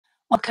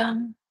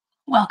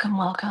Welcome,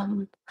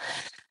 welcome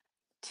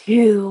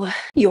to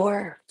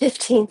your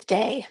 15th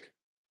day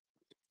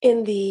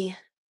in the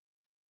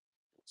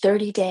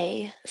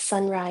 30-day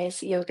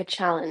sunrise yoga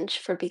challenge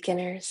for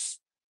beginners.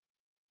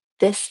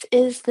 This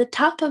is the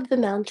top of the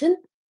mountain,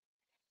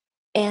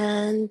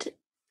 and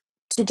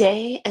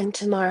today and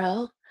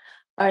tomorrow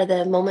are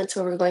the moments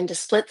where we're going to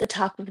split the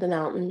top of the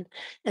mountain,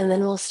 and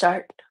then we'll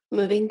start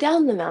moving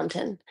down the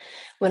mountain.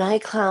 When I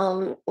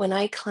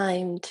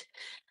climbed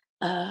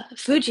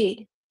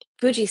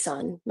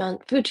Fujisan,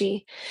 Mount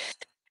Fuji,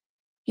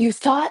 you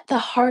thought the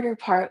harder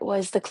part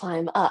was the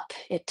climb up.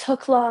 It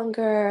took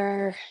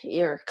longer.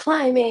 You're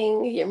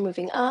climbing, you're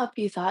moving up.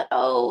 You thought,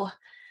 oh,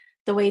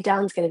 the way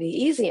down's going to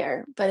be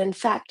easier. But in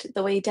fact,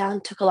 the way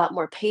down took a lot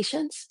more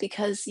patience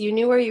because you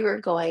knew where you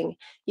were going.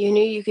 You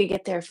knew you could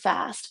get there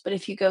fast. But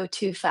if you go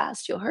too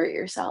fast, you'll hurt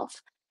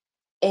yourself.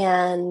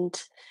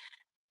 And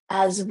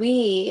as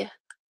we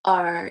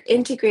are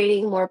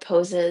integrating more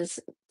poses,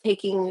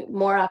 taking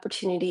more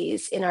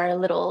opportunities in our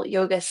little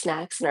yoga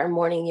snacks and our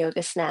morning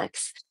yoga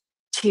snacks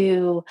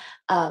to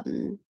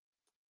um,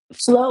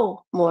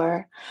 flow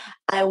more,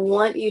 I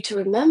want you to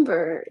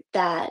remember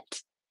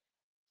that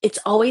it's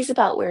always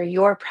about where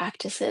your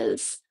practice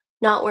is,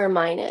 not where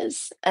mine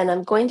is. And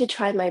I'm going to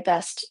try my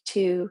best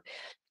to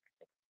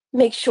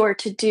make sure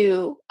to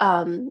do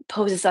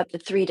poses up to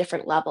three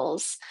different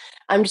levels.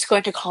 I'm just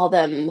going to call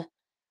them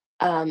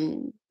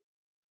um,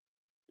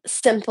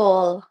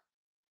 simple,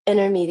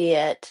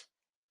 intermediate,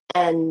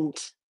 and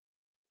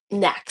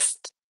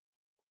next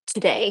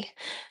today,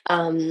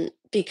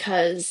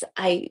 because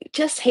I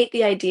just hate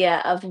the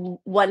idea of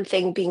one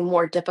thing being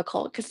more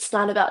difficult because it's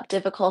not about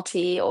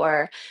difficulty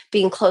or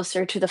being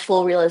closer to the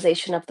full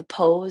realization of the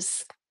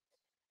pose.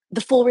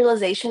 The full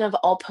realization of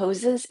all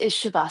poses is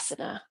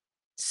shavasana.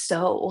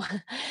 So,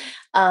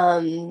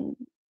 um,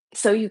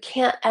 so you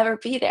can't ever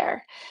be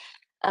there.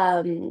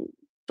 Um,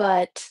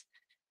 but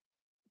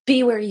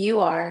be where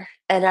you are,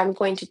 and I'm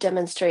going to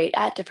demonstrate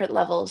at different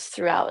levels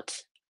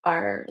throughout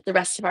our the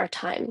rest of our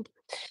time.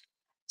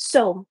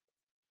 So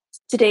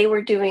today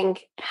we're doing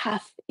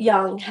half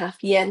yang,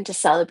 half yin to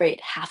celebrate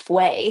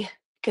halfway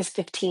because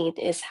 15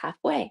 is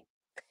halfway.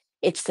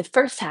 It's the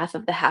first half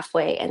of the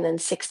halfway, and then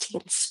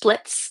 16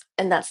 splits,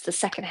 and that's the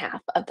second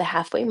half of the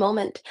halfway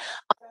moment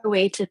on our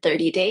way to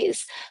 30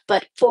 days.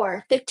 But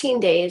for 15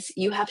 days,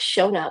 you have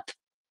shown up,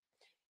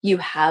 you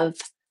have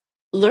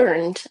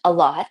learned a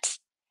lot,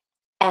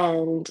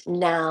 and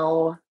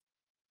now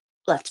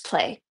let's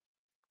play.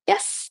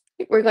 Yes,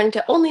 we're going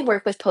to only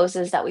work with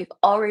poses that we've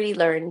already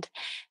learned,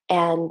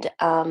 and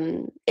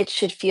it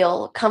should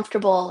feel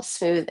comfortable,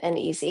 smooth, and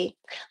easy.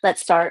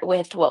 Let's start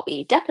with what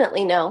we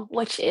definitely know,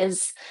 which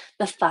is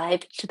the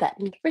five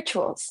Tibetan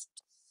rituals.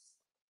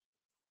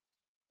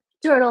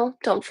 Journal,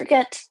 don't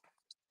forget,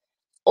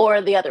 or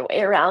the other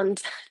way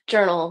around,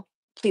 journal,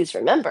 please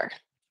remember,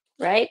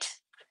 right?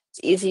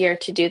 It's easier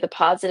to do the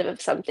positive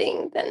of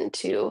something than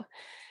to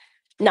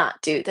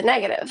not do the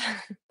negative.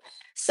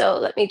 So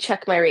let me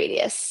check my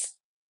radius.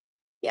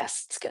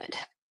 Yes, it's good.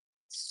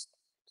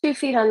 2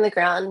 feet on the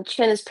ground,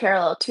 chin is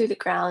parallel to the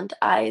ground,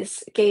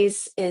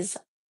 gaze is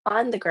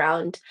on the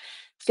ground,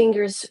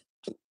 fingers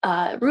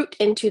root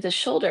into the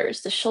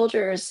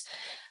shoulders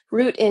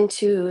root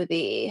into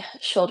the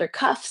shoulder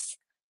cuffs,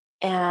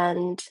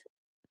 and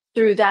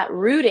through that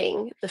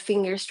rooting, the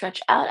fingers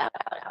stretch out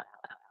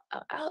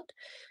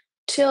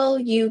till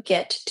you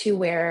get to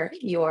where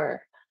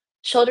your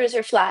shoulders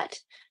are flat,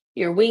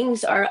 your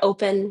wings are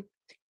open,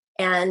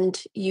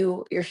 and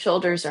your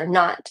shoulders are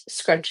not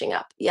scrunching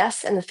up.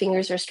 Yes, and the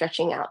fingers are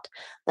stretching out.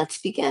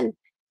 Let's begin.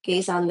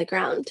 Gaze on the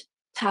ground,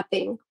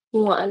 tapping.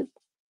 1,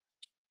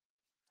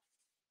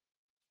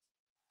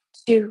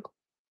 2,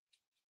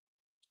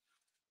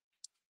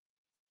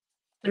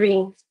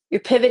 3. You're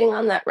pivoting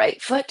on that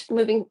right foot,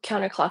 moving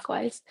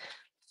counterclockwise.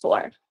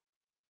 4,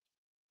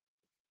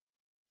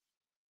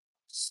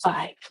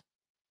 5.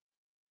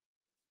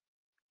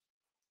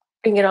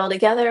 Bring it all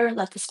together.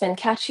 Let the spin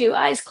catch you.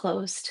 Eyes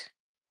closed.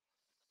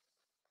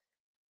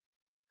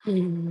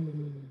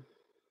 Hmm.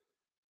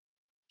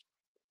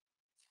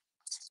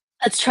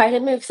 Let's try to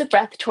move the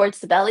breath towards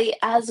the belly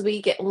as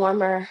we get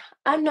warmer.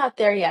 I'm not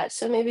there yet,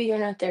 so maybe you're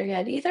not there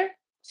yet either.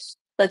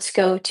 Let's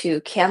go to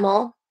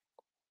camel.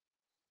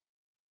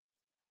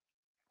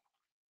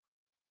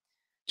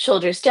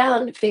 Shoulders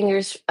down,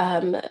 fingers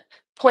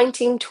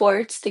pointing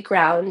towards the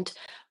ground.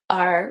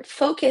 Our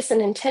focus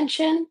and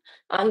intention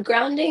on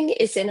grounding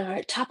is in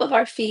our top of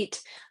our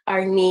feet,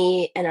 our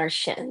knee, and our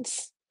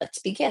shins. Let's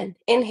begin.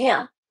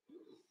 Inhale.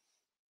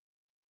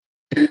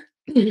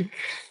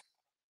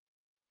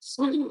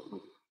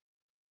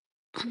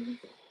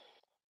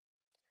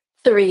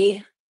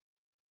 3,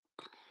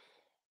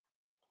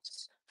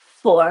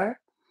 4,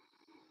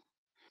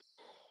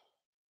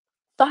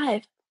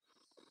 5.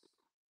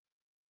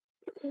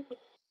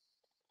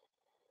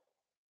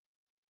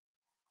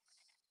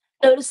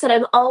 Notice that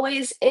I'm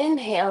always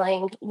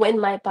inhaling when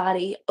my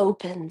body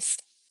opens,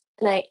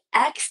 and I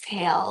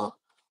exhale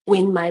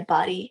when my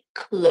body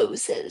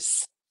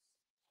closes.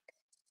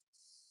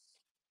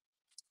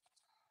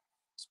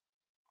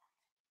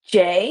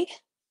 J.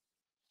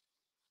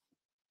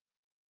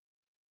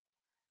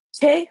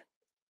 Okay.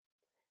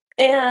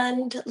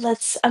 And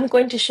I'm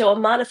going to show a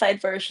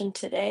modified version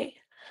today.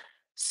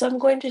 So I'm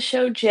going to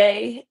show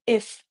J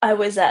if I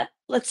was at,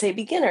 let's say,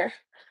 beginner.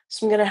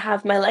 So I'm going to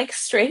have my legs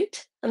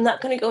straight. I'm not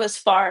going to go as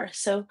far.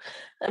 So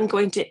I'm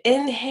going to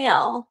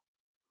inhale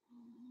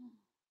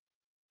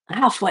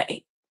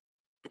halfway.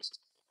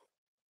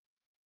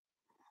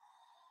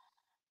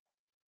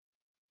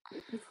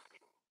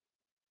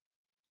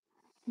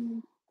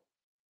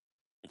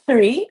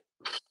 3,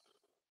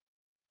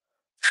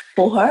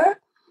 4,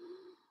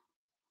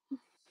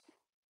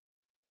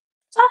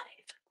 5.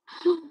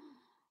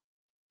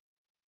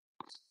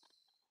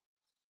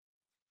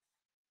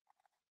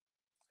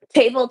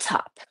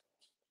 Tabletop.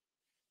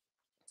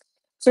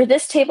 For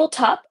this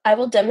tabletop, I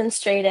will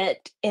demonstrate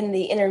it in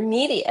the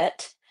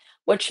intermediate,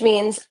 which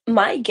means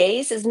my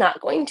gaze is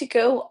not going to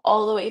go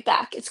all the way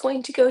back. It's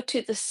going to go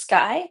to the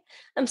sky.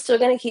 I'm still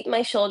going to keep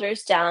my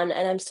shoulders down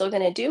and I'm still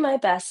going to do my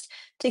best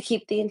to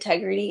keep the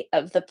integrity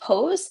of the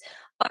pose.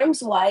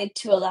 Arms wide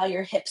to allow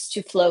your hips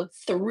to flow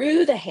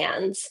through the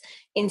hands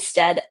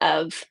instead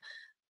of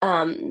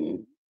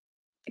um,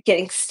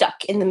 getting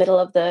stuck in the middle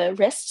of the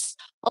wrists.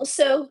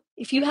 Also,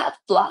 if you have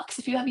blocks,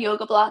 if you have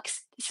yoga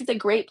blocks, this is a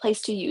great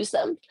place to use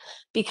them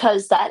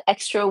because that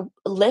extra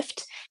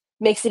lift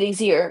makes it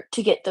easier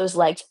to get those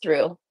legs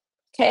through.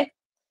 Okay,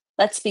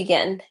 let's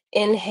begin.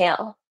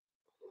 Inhale.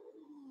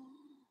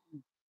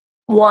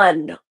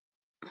 1,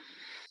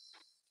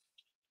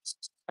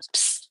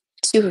 oops,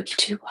 too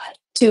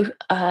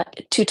high,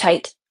 too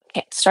tight.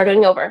 Okay,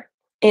 starting over.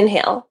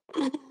 Inhale.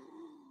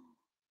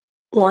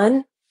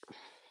 1,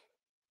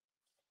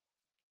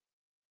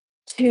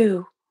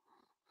 2,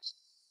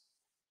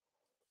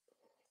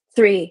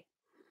 3.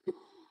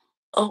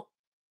 Oh,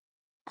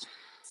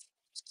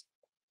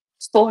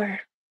 4,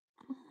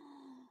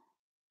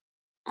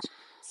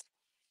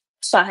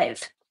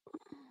 5.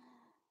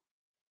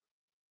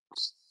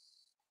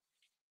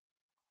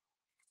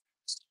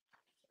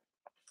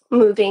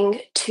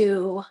 Moving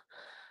to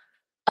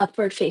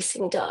upward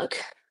facing dog.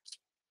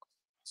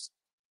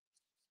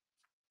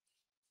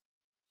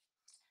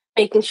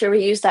 Making sure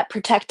we use that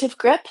protective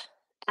grip.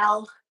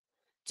 L,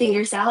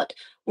 fingers out.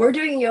 We're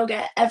doing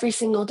yoga every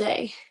single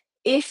day.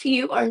 If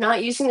you are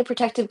not using the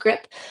protective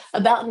grip,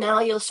 about now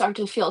you'll start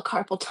to feel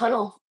carpal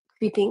tunnel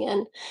creeping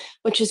in,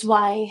 which is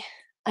why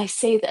I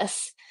say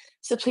this.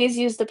 So please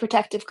use the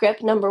protective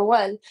grip, number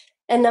one.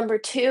 And number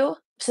two,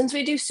 since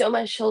we do so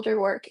much shoulder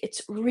work,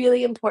 it's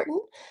really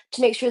important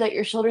to make sure that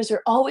your shoulders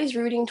are always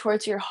rooting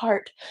towards your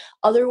heart.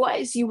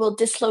 Otherwise, you will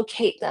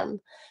dislocate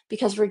them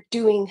because we're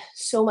doing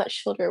so much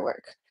shoulder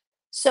work.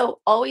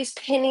 So always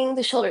pinning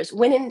the shoulders.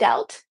 When in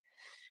doubt,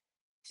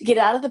 get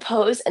out of the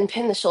pose and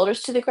pin the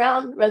shoulders to the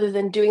ground rather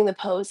than doing the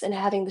pose and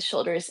having the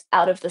shoulders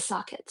out of the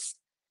sockets.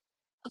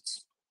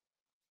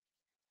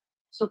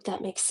 Hope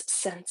that makes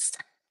sense.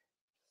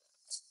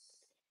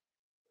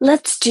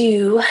 Let's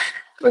do,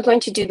 we're going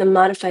to do the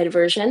modified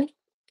version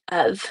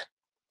of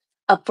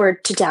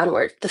upward to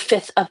downward, the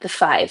fifth of the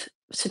 5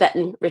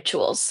 Tibetan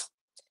rituals.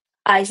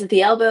 Eyes at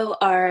the elbow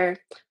are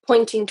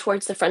pointing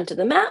towards the front of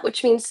the mat,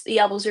 which means the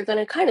elbows are going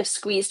to kind of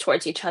squeeze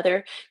towards each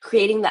other,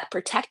 creating that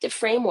protective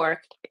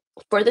framework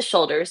for the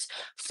shoulders,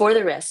 for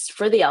the wrists,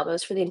 for the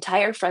elbows, for the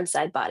entire front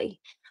side body.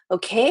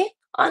 Okay,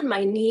 on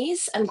my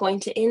knees, I'm going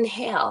to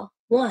inhale.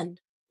 1.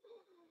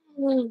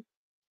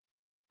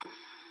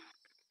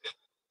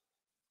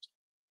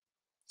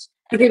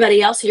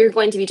 Everybody else, you're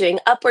going to be doing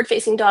upward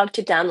facing dog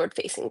to downward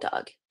facing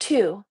dog.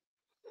 2.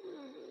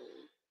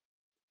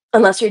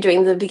 Unless you're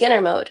doing the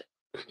beginner mode.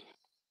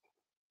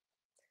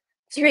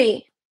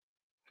 3.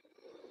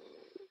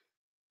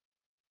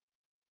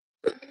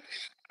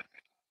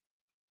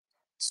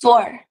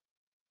 4.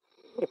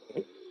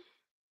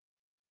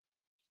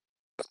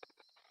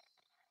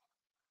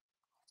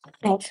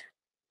 Five.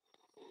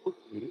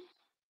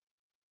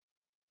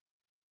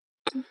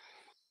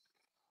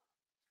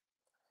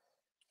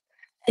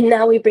 And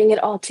now we bring it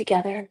all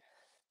together.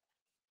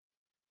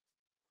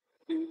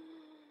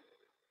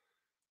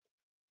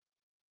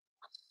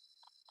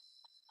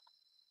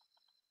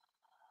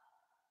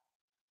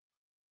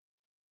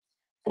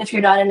 And if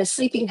you're not in a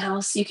sleeping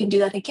house, you can do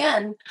that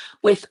again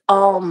with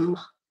Om.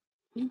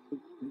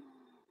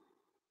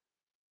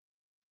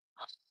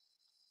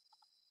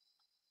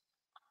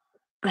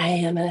 I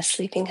am in a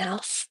sleeping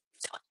house,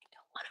 so I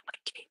don't want to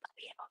wake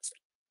anybody else.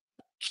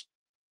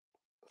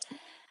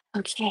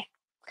 Okay,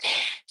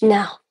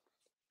 now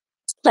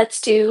let's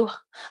do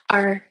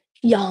our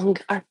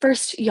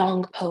first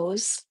yang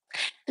pose.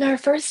 And our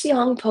first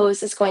yang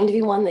pose is going to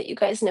be one that you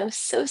guys know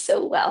so,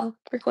 so well.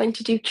 We're going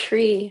to do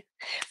tree.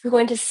 We're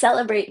going to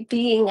celebrate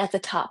being at the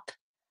top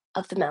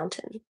of the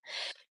mountain.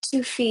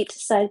 2 feet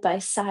side by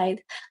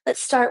side.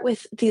 Let's start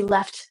with the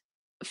left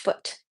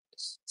foot.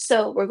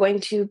 So we're going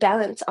to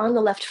balance on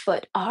the left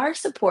foot. Our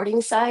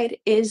supporting side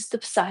is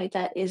the side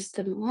that is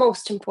the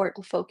most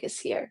important focus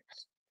here.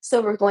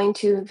 So we're going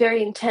to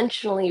very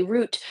intentionally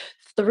root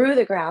through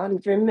the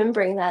ground,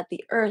 remembering that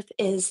the earth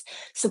is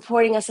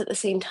supporting us at the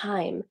same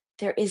time.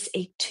 there is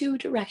a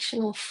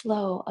two-directional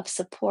flow of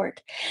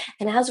support.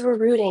 And as we're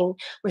rooting,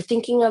 we're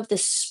thinking of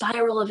this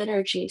spiral of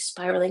energy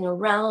spiraling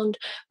around,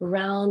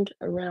 around,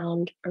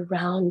 around,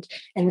 around.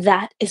 And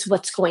that is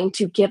what's going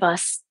to give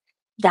us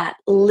that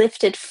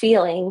lifted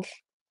feeling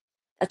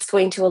that's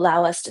going to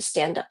allow us to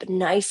stand up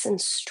nice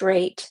and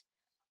straight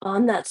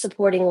on that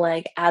supporting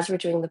leg as we're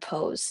doing the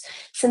pose.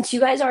 Since you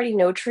guys already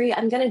know tree,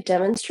 I'm going to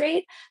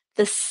demonstrate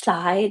the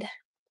side,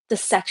 the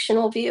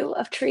sectional view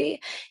of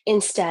tree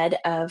instead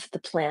of the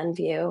plan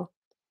view.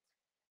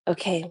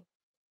 Okay,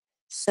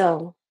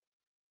 so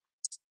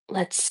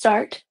let's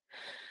start.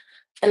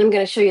 And I'm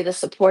going to show you the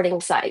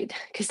supporting side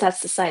because that's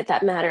the side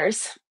that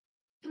matters.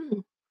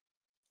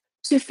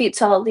 2 feet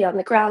solidly on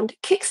the ground,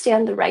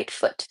 kickstand the right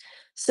foot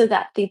so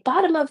that the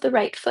bottom of the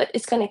right foot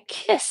is going to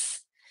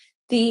kiss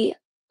the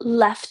the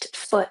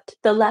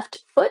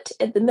left foot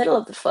in the middle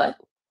of the foot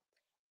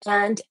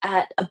and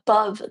at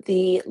above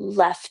the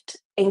left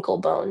ankle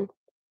bone.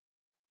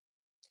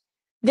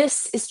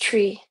 This is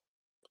tree.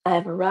 I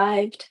have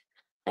arrived.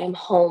 I am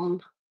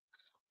home.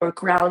 We're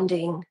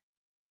grounding.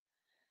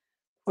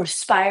 We're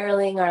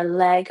spiraling our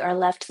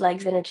left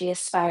leg's energy is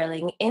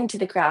spiraling into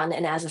the ground.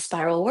 And as a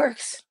spiral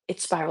works, it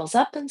spirals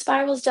up and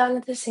spirals down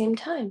at the same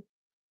time.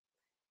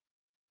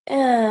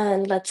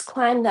 And let's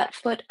climb that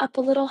foot up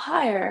a little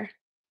higher.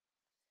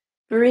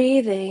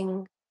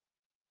 Breathing.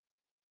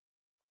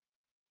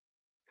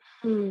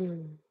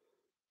 Hmm.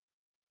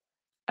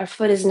 Our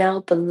foot is now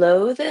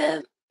below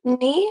the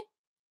knee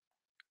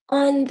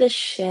on the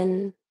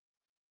shin.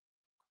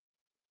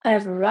 I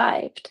have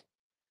arrived.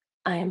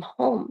 I am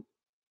home.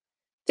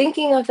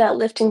 Thinking of that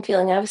lifting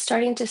feeling, I was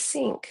starting to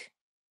sink.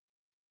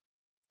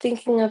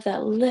 Thinking of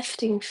that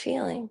lifting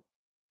feeling.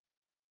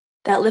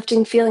 That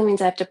lifting feeling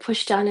means I have to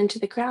push down into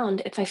the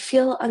ground. If I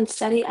feel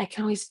unsteady, I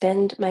can always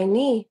bend my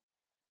knee.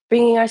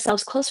 Bringing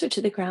ourselves closer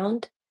to the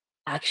ground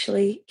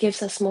actually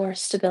gives us more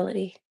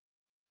stability.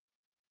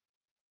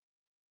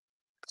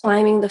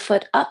 Climbing the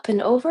foot up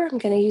and over, I'm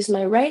going to use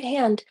my right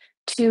hand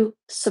to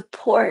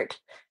support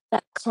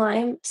that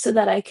climb so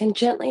that I can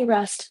gently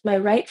rest my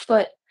right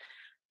foot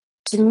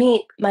to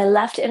meet my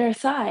left inner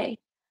thigh.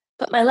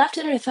 But my left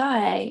inner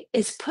thigh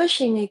is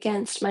pushing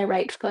against my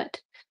right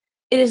foot.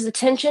 It is the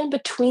tension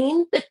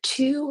between the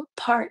two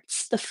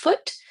parts, the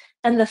foot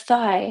and the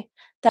thigh,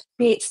 that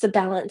creates the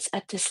balance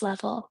at this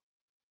level.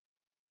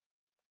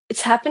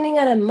 It's happening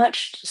at a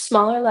much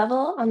smaller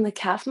level on the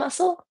calf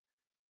muscle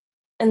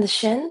and the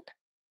shin,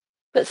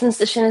 but since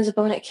the shin is a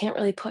bone, it can't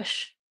really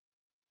push.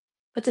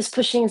 But this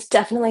pushing is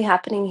definitely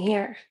happening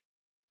here.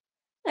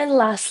 And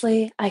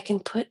lastly, I can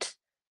put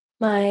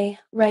my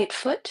right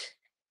foot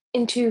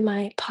into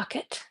my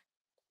pocket,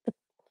 the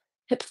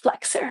hip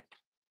flexor,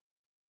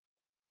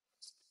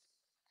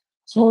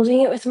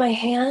 holding it with my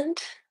hand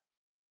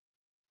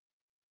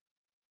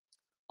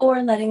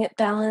or letting it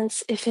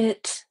balance if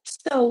it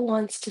so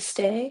wants to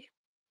stay.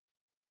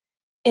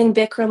 In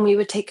Bikram, we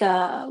would take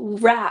a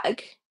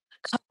rag,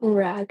 a cotton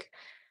rag,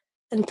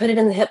 and put it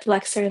in the hip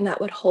flexor, and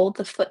that would hold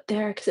the foot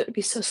there because it would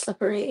be so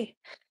slippery.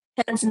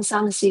 Hands in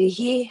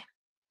Samasthiti,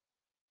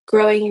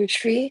 growing your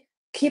tree,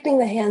 keeping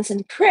the hands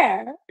in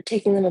prayer,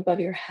 taking them above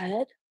your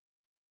head.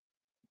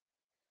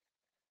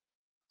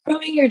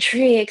 Growing your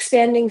tree,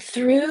 expanding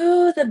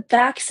through the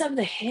backs of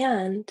the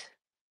hand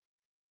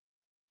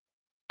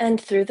and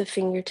through the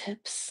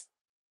fingertips.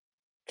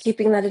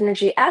 Keeping that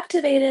energy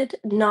activated,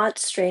 not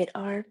straight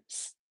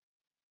arms.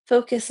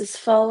 Focus is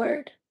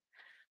forward.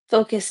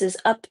 Focus is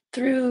up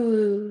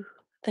through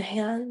the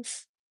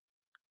hands.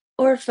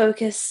 Or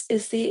focus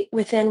is the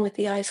within with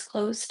the eyes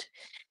closed.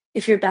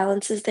 If your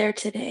balance is there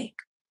today,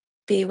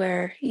 be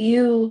where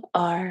you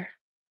are.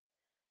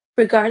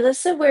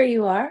 Regardless of where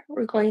you are,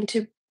 we're going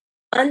to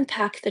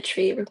unpack the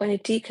tree. We're going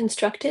to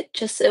deconstruct it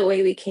just the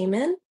way we came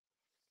in.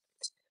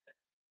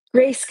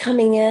 Grace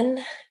coming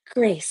in,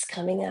 grace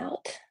coming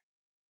out.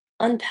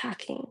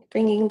 Unpacking,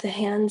 bringing the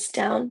hands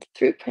down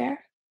through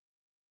prayer.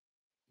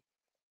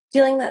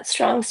 Feeling that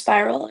strong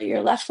spiral,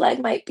 your left leg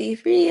might be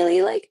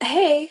really like,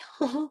 hey,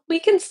 we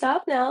can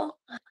stop now.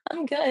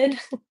 I'm good.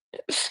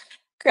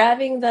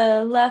 Grabbing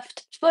the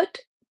left foot,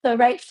 the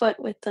right foot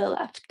with the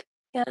left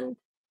hand,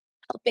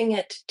 helping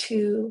it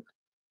to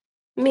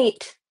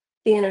meet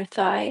the inner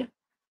thigh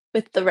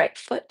with the right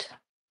foot.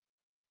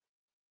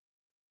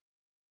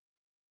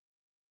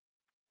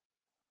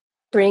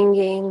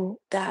 Bringing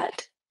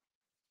that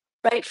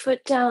right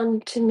foot down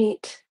to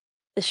meet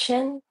the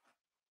shin.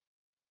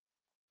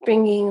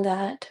 Bringing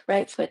that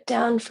right foot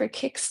down for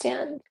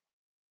kickstand.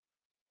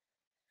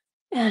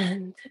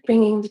 And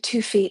bringing the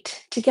 2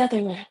 feet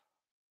together,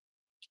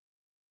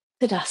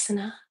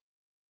 Tadasana.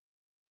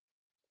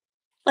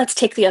 Let's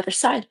take the other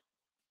side.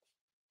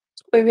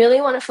 We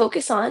really want to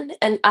focus on,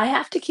 and I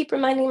have to keep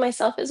reminding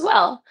myself as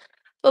well,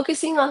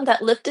 focusing on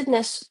that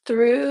liftedness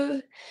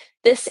through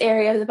this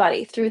area of the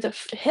body, through the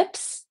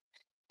hips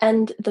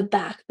and the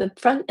back, the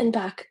front and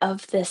back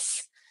of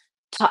this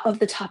top of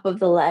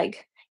the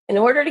leg. In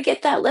order to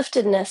get that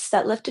liftedness,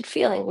 that lifted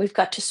feeling, we've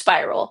got to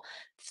spiral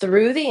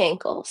through the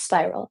ankle,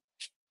 spiral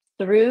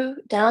through,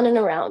 down and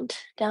around,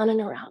 down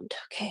and around.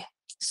 Okay.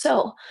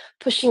 So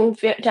pushing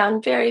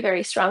down very,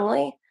 very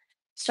strongly,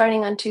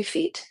 starting on 2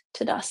 feet,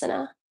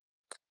 Tadasana.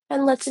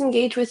 And let's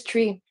engage with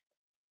tree.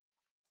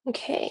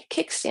 Okay,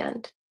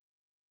 kickstand.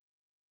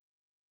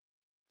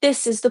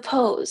 This is the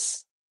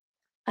pose.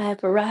 I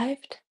have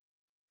arrived.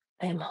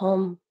 I am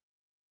home.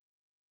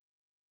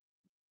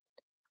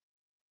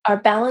 Our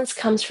balance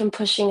comes from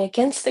pushing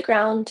against the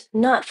ground,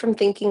 not from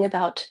thinking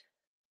about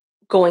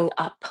going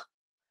up.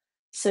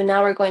 So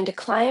now we're going to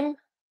climb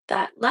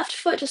that left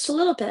foot just a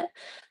little bit,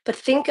 but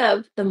think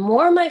of the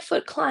more my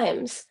foot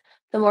climbs,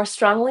 the more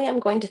strongly I'm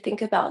going to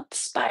think about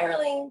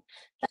spiraling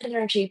that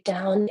energy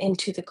down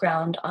into the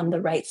ground on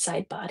the right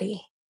side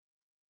body.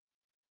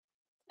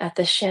 At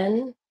the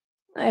shin,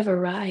 I've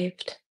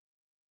arrived.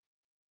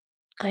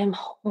 I'm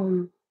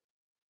home.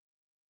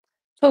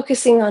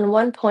 Focusing on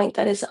one point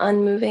that is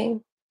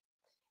unmoving.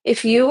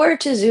 If you were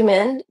to zoom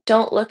in,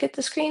 don't look at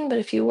the screen, but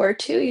if you were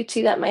to, you'd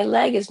see that my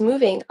leg is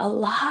moving a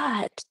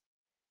lot.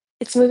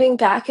 It's moving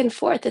back and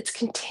forth. It's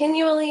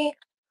continually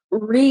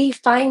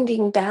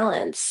refinding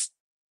balance.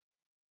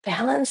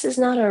 Balance is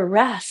not a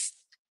rest,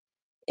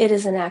 it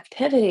is an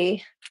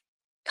activity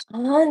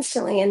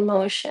constantly in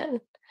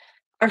motion.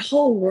 Our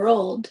whole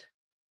world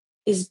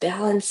is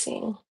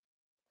balancing.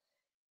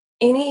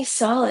 Any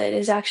solid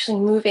is actually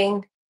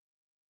moving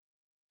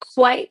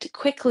quite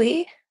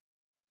quickly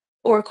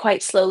or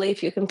quite slowly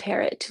if you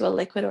compare it to a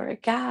liquid or a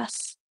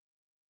gas,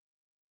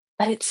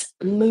 but it's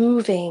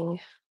moving,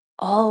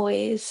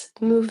 always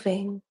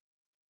moving.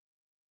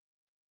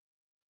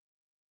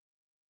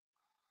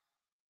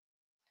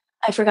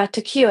 I forgot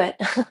to cue it.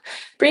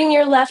 Bring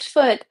your left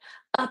foot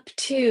up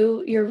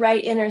to your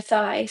right inner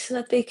thigh so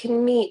that they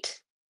can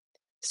meet,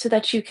 so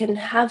that you can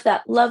have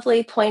that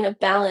lovely point of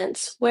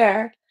balance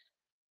where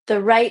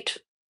the right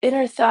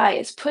inner thigh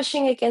is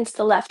pushing against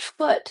the left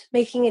foot,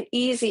 making it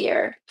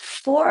easier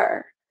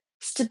for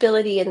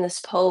stability in this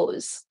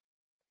pose.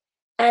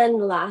 And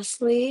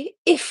lastly,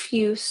 if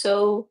you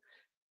so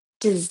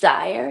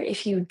desire,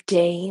 if you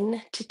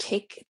deign to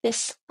take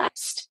this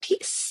last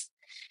piece,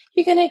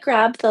 you're going to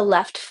grab the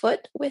left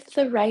foot with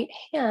the right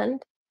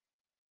hand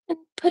and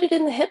put it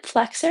in the hip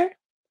flexor,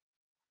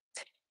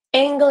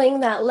 angling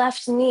that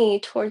left knee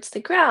towards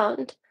the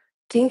ground,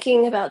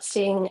 thinking about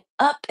staying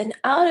up and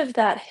out of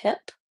that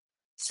hip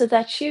so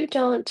that you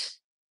don't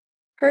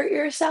hurt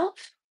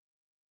yourself.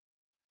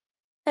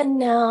 And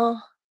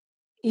now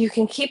you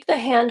can keep the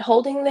hand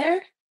holding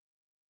there.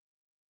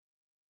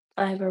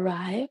 I've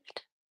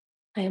arrived.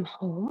 I am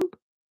home.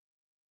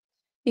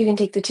 You can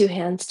take the two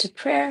hands to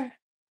prayer.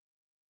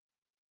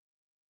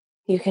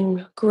 You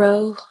can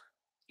grow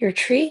your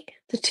tree.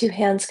 The two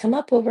hands come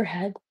up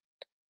overhead,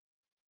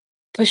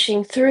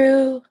 pushing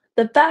through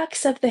the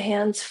backs of the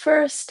hands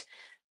first,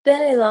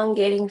 then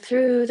elongating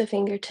through the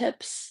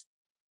fingertips.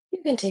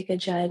 You can take a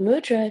Jai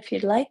Mudra if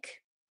you'd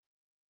like.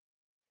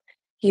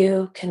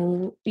 Your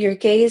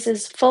gaze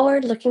is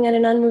forward, looking at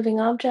an unmoving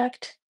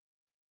object.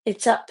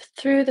 It's up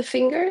through the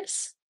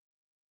fingers,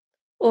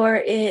 or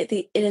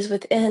it is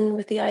within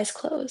with the eyes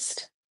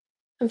closed.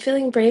 I'm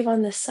feeling brave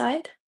on this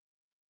side,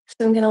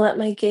 so I'm going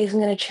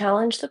to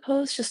challenge the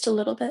pose just a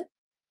little bit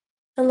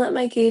and let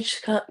my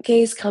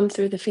gaze come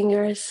through the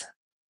fingers.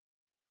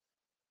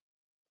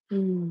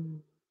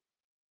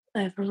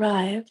 I've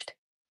arrived.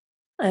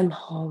 I'm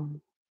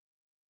home.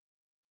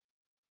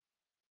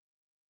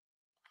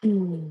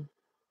 Mm,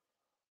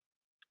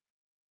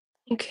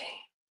 okay.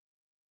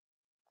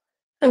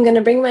 I'm going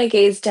to bring my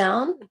gaze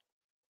down,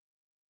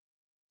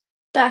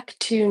 back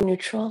to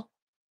neutral,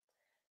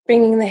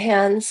 bringing the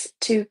hands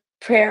to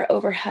prayer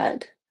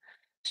overhead,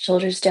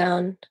 shoulders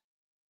down,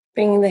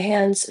 bringing the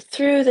hands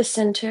through the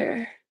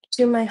center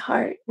to my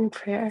heart in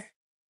prayer.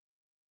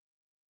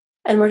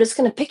 And we're just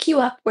going to pick you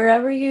up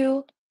wherever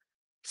you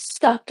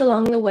stopped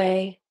along the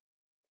way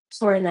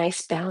for a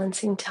nice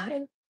balancing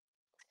time.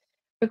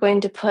 We're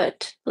going to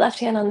put left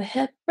hand on the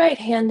hip, right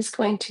hand is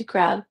going to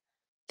grab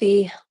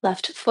the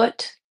left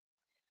foot.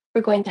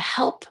 We're going to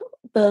help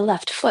the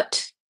left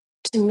foot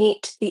to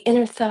meet the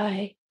inner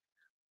thigh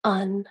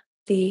on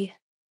the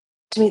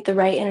to meet the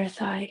right inner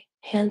thigh.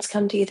 Hands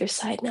come to either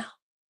side now.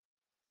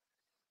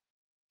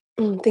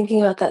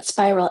 Thinking about that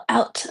spiral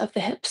out of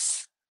the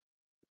hips.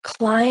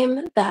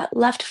 Climb that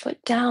left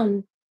foot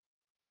down.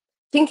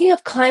 Thinking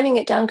of climbing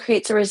it down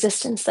creates a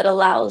resistance that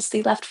allows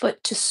the left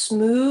foot to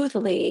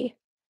smoothly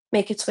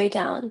make its way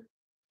down,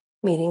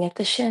 meeting at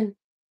the shin,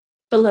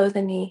 below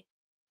the knee,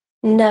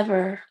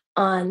 never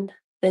on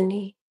the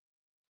knee.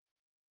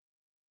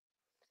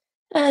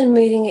 And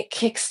meeting at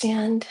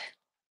kickstand.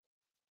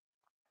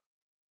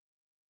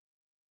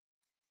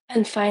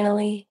 And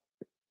finally,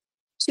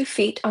 2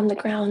 feet on the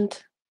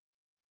ground.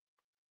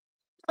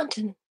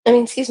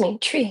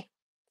 Tree.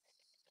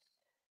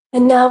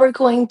 And now we're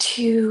going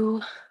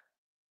to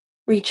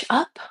reach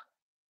up,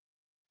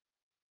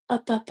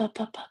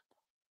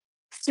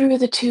 through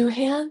the two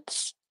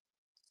hands,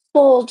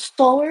 fold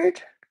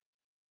forward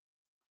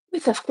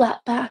with a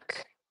flat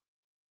back.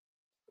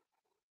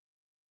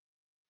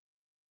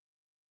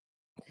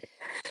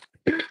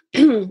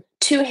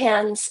 2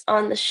 hands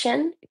on the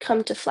shin,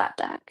 come to flat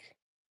back.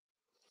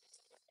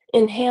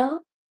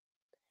 Inhale,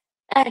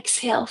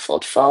 exhale,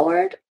 fold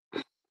forward.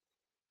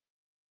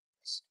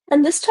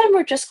 And this time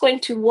we're just going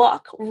to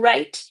walk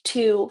right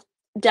to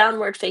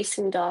downward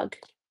facing dog.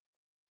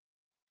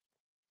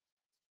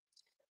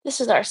 This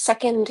is our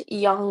second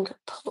yang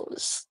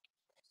pose.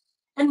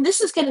 And this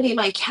is going to be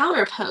my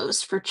counter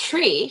pose for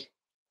tree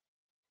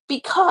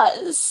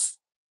because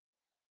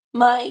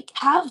my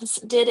calves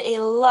did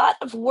a lot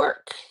of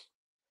work.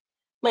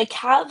 My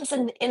calves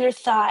and inner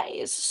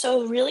thighs.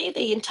 So really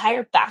the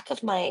entire back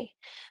of my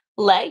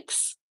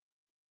legs,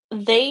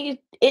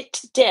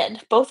 it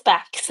did, both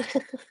backs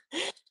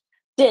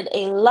did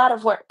a lot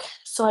of work.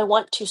 So I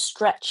want to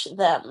stretch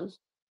them.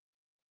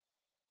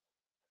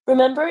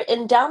 Remember,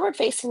 in downward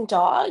facing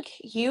dog,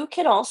 you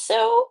can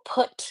also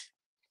put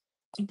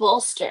a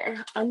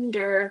bolster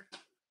under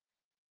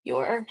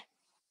your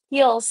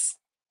heels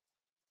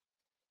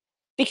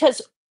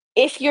because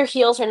if your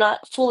heels are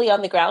not fully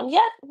on the ground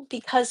yet,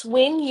 because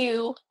when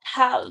you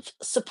have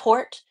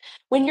support,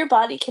 when your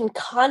body can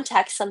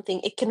contact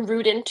something, it can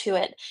root into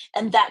it,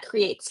 and that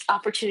creates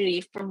opportunity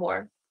for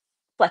more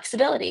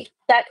flexibility.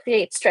 That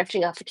creates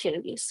stretching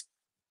opportunities.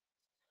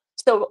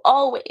 So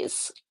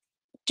always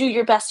do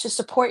your best to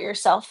support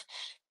yourself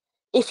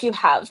if you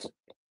have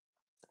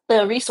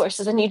the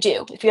resources, and you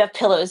do. If you have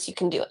pillows, you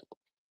can do it.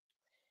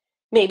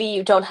 Maybe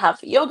you don't have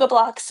yoga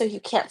blocks, so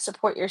you can't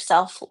support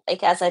yourself,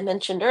 like as I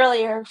mentioned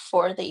earlier,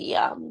 for the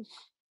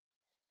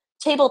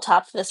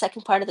tabletop, for the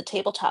second part of the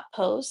tabletop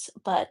pose,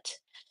 but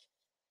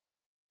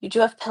you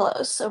do have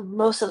pillows, so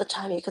most of the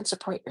time you can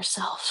support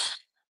yourself.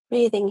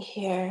 Breathing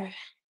here.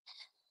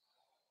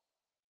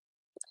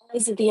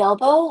 Eyes of the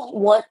elbow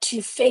want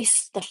to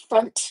face the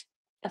front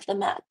of the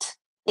mat.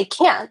 They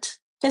can't.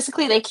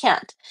 Physically, they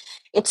can't.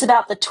 It's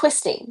about the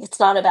twisting. It's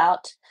not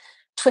about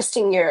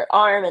twisting your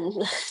arm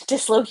and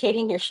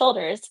dislocating your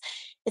shoulders.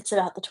 It's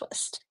about the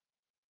twist.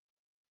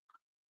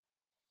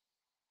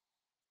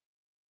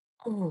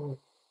 Mm.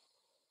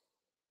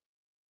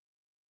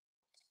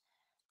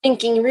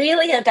 Thinking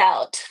really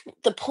about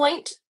the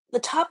point, the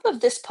top of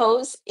this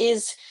pose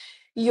is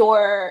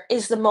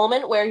the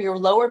moment where your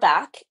lower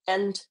back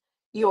and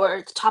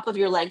the top of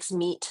your legs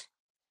meet.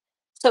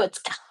 So it's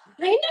kind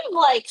of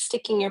like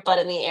sticking your butt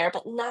in the air,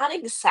 but not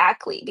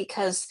exactly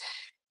because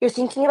you're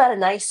thinking about a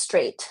nice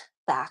straight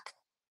back.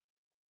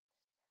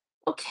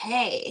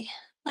 Okay,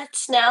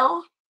 let's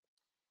now,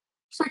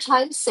 for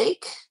time's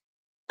sake,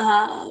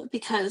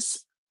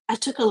 because I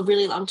took a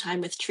really long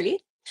time with tree,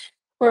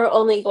 we're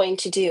only going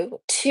to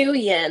do 2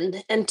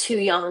 yin and 2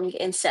 yang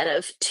instead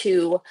of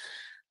 3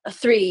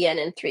 yin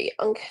and 3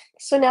 yang.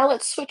 So now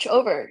let's switch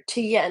over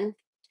to yin.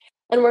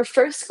 And we're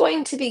first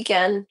going to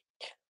begin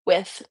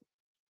with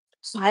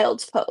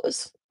child's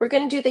pose. We're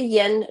going to do the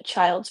yin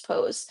child's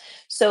pose.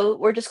 So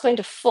we're just going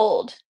to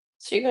fold.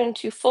 So you're going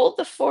to fold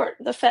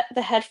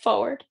the head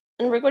forward,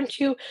 and we're going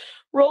to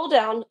roll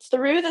down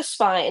through the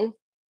spine.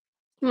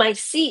 My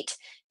seat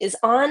is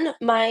on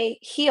my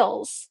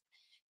heels.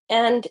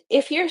 And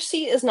if your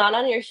seat is not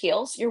on your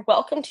heels, you're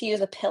welcome to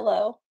use a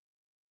pillow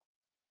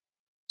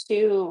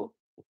to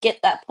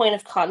get that point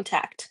of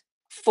contact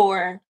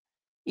for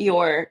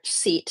your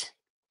seat,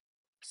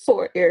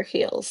 for your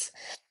heels.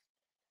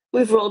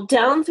 We've rolled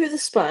down through the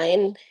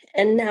spine,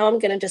 and now I'm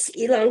going to just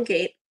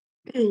elongate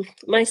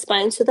my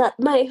spine so that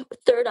my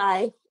third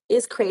eye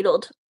is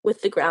cradled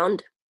with the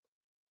ground.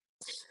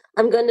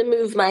 I'm going to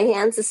move my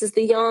hands. This is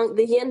the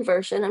yin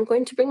version. I'm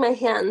going to bring my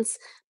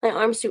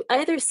arms to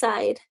either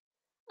side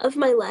of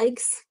my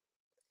legs,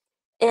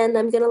 and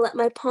I'm going to let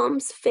my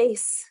palms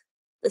face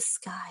the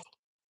sky.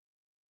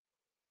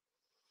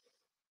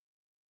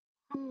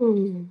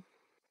 Hmm.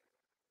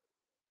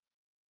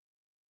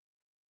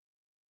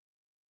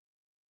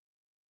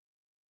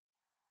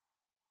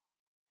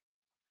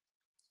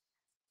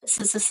 This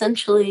is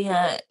essentially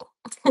a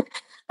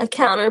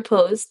counter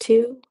pose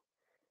to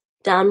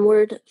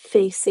downward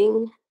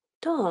facing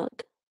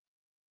dog.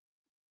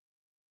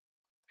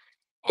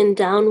 In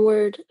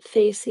downward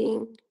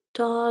facing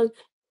dog,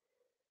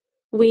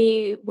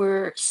 we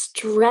were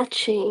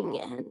stretching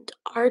and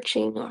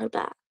arching our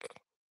back.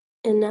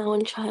 And now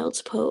in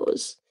child's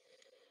pose,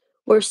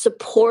 we're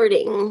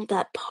supporting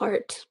that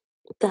part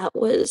that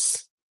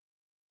was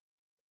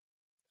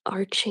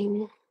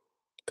arching,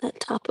 that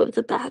top of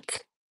the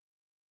back.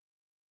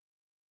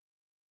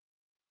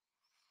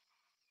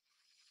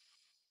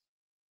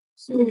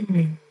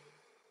 Mhm.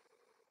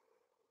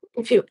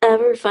 If you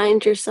ever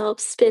find yourself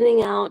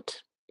spinning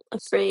out,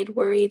 afraid,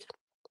 worried,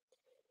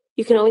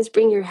 you can always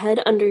bring your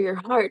head under your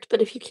heart.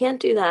 But if you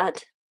can't do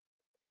that,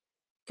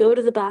 go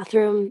to the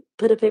bathroom,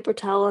 put a paper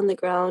towel on the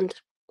ground,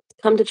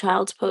 come to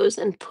child's pose,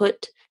 and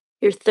put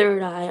your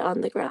third eye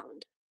on the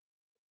ground.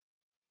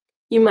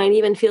 You might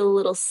even feel a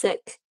little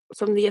sick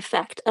from the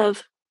effect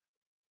of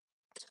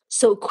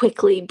so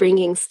quickly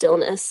bringing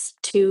stillness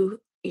to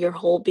your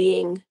whole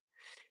being.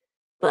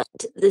 But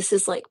this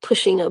is like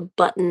pushing a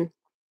button,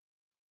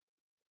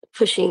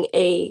 pushing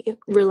a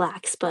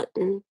relax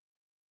button.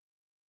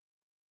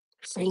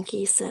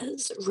 Frankie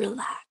says,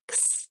 relax.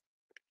 relax.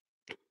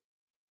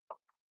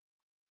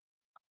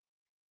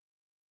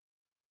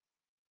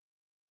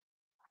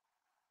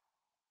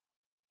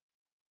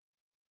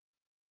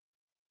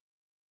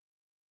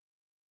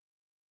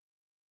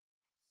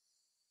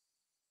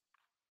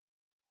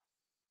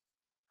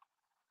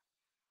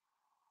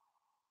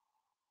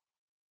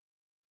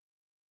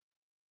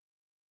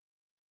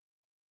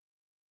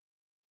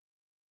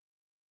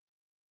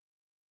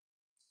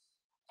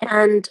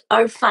 And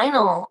our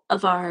final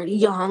of our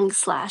yang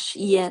slash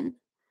yin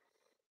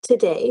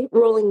today,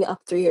 rolling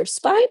up through your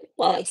spine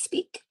while I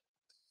speak.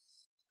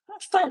 Our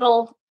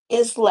final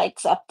is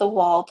legs up the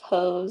wall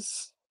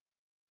pose,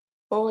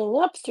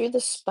 rolling up through the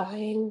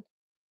spine.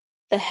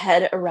 The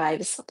head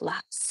arrives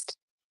last.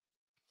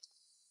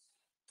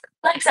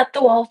 Legs up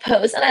the wall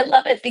pose, and I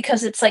love it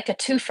because it's like a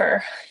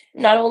twofer.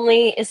 Not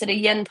only is it a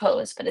yin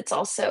pose, but it's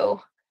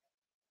also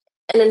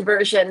an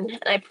inversion,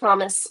 and I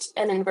promised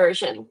an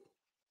inversion.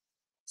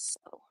 So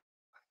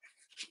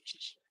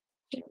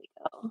here we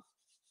go.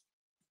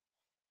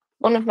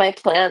 One of my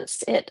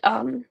plants, it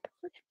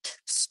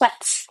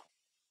sweats,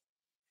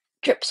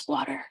 drips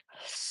water.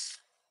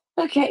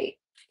 Okay,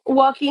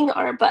 walking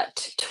our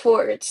butt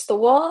towards the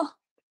wall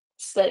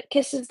so that it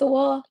kisses the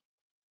wall,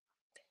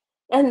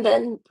 and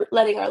then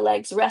letting our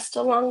legs rest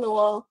along the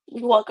wall.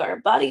 We walk our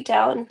body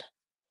down,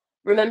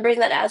 remembering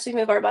that as we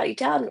move our body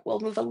down,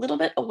 we'll move a little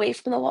bit away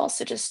from the wall.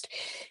 So just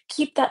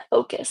keep that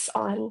focus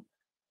on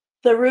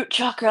the root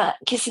chakra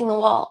kissing the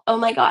wall. Oh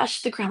my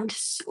gosh, the ground is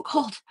so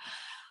cold.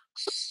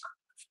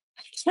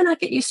 I cannot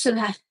get used to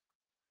that.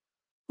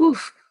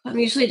 Oof. I'm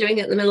usually doing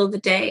it in the middle of the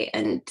day,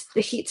 and the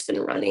heat's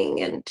been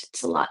running, and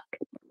it's a lot.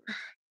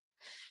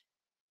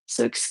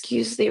 So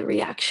excuse the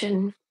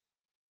reaction.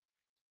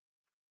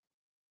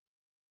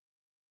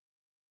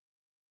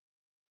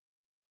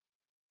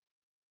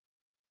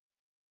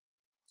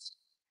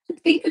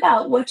 Think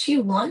about what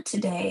you want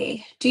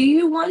today. Do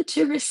you want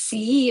to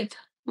receive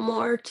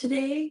more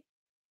today?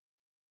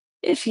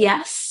 If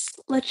yes,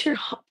 let your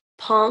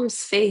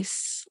palms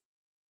face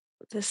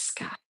the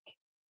sky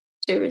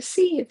to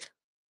receive.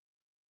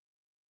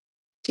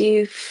 Do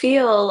you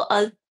feel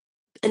an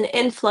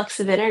influx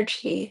of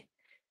energy?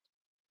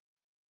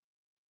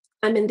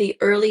 I'm in the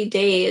early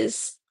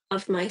days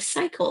of my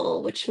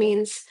cycle, which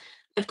means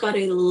I've got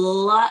a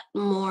lot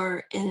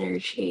more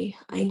energy.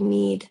 I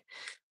need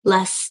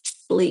less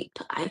sleep.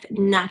 I've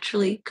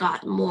naturally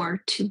got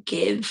more to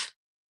give.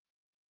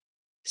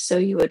 So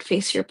you would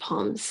face your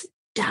palms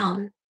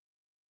down.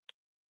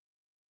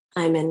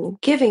 I'm in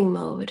giving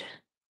mode,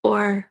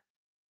 or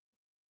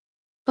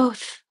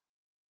both.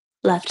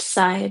 Left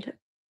side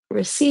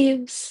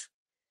receives,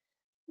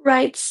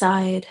 right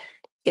side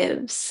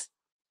gives.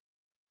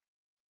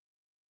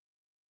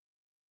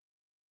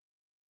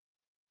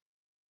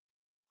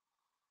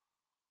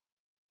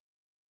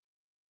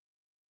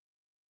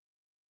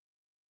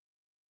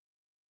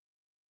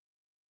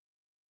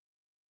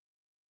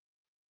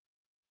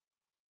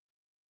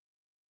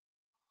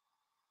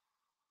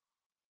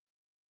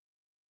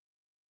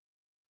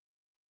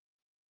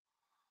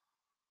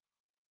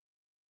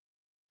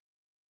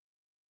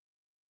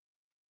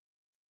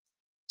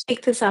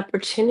 Take this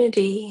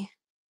opportunity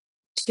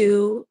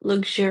to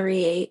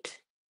luxuriate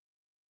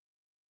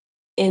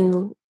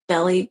in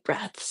belly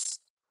breaths.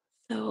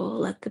 So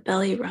let the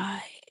belly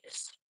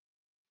rise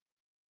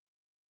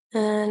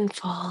and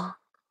fall.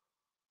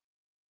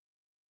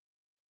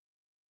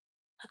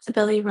 Let the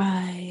belly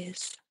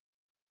rise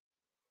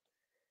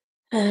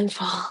and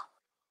fall.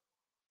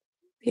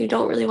 You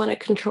don't really want to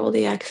control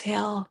the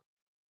exhale.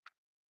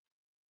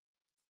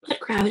 Let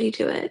gravity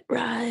do it.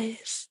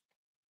 Rise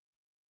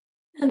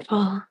and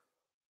fall.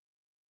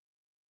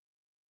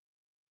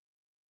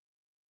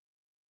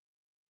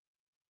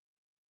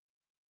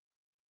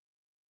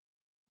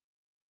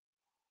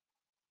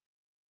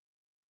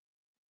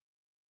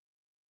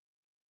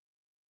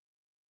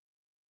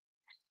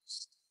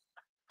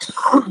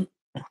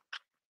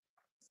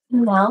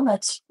 Now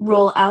let's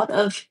roll out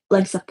of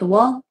legs up the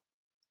wall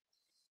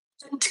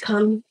and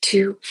come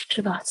to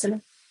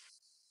Shavasana.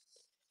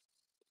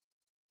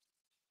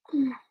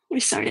 We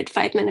started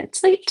 5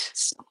 minutes late,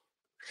 so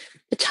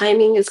the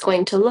timing is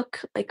going to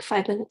look like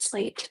 5 minutes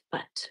late,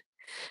 but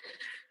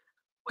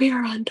we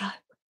are on time.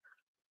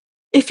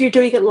 If you're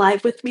doing it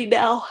live with me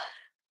now,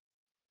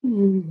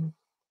 little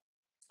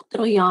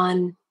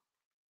yawn.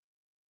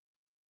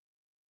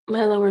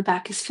 My lower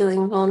back is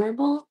feeling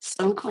vulnerable,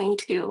 so I'm going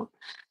to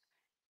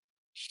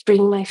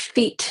bring my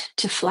feet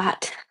to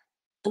flat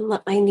and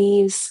let my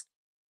knees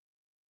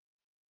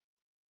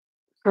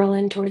curl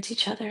in towards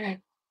each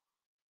other,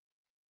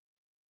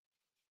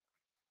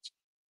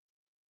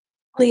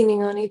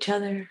 leaning on each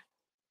other.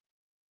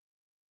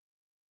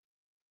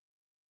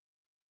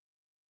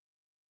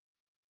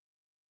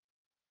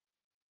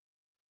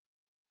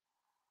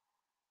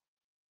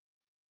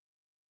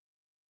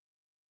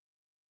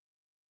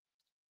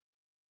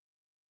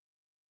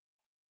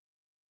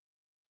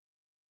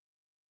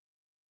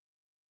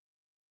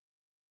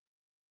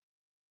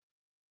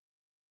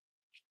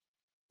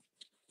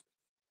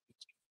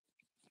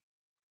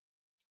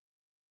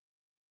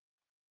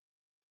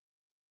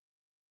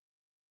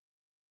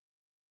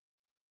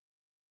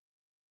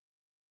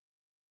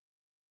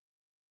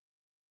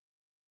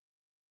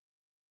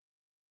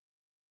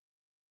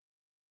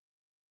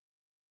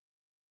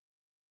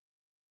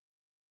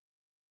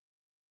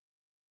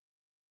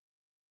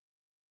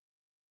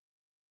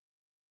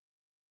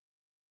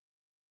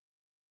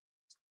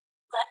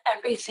 Let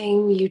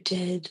everything you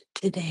did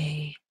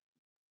today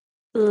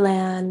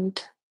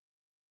land.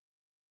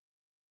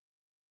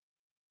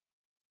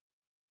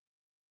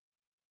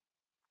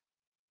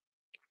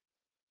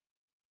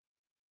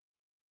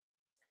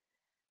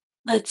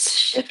 Let's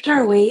shift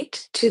our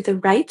weight to the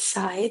right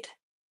side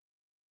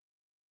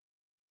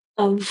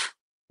of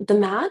the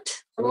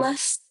mat,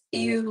 unless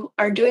you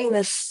are doing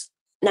this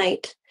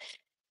night.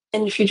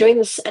 And if you're doing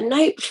this at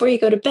night before you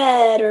go to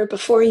bed or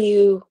before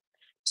you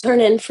turn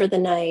in for the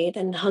night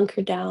and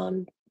hunker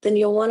down, then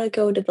you'll want to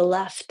go to the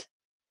left.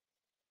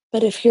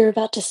 But if you're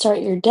about to start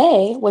your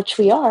day, which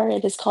we are,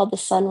 it is called the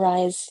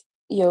Sunrise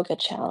Yoga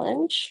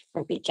Challenge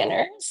for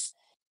beginners.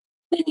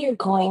 Then you're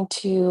going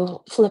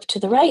to flip to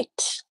the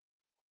right,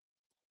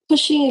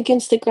 pushing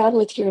against the ground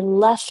with your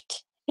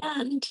left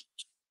hand.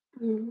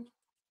 Mm.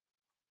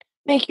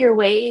 Make your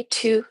way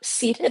to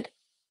seated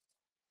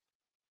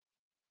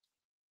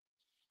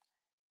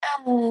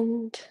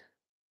and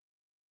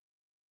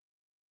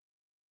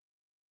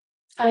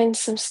find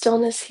some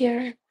stillness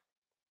here.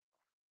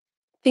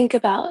 Think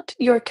about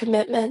your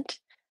commitment,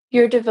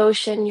 your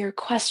devotion, your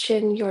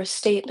question, your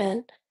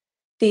statement,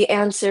 the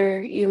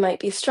answer you might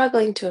be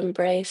struggling to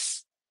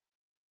embrace,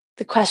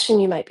 the question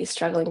you might be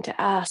struggling to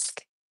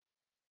ask.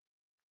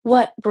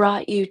 What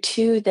brought you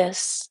to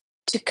this,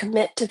 to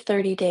commit to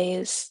 30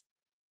 days?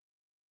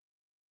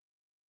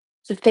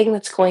 The thing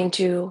that's going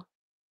to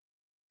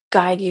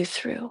guide you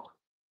through.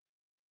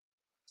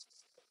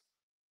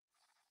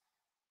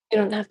 You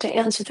don't have to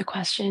answer the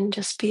question,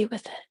 just be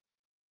with it.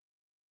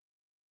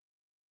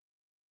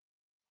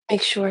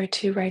 Make sure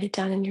to write it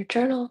down in your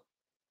journal,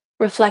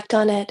 reflect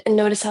on it, and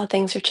notice how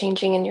things are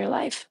changing in your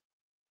life.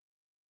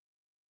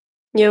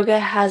 Yoga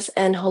has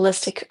an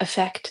holistic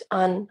effect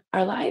on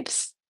our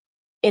lives.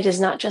 It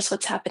is not just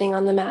what's happening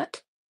on the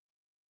mat.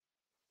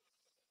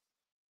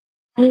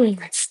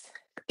 It's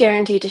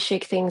guaranteed to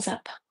shake things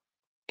up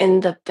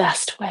in the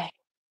best way.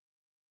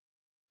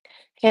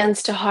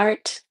 Hands to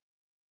heart,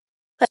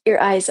 let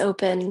your eyes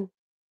open.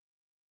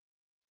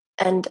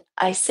 And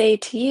I say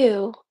to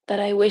you that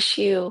I wish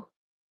you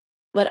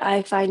what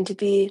I find to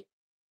be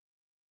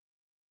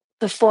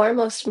the four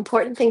most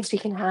important things we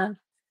can have: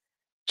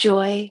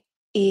 joy,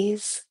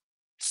 ease,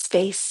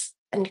 space,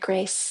 and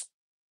grace,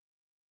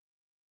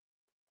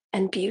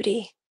 and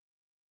beauty.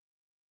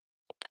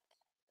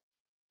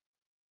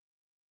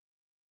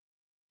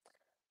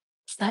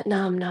 Sat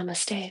Nam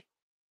Namaste.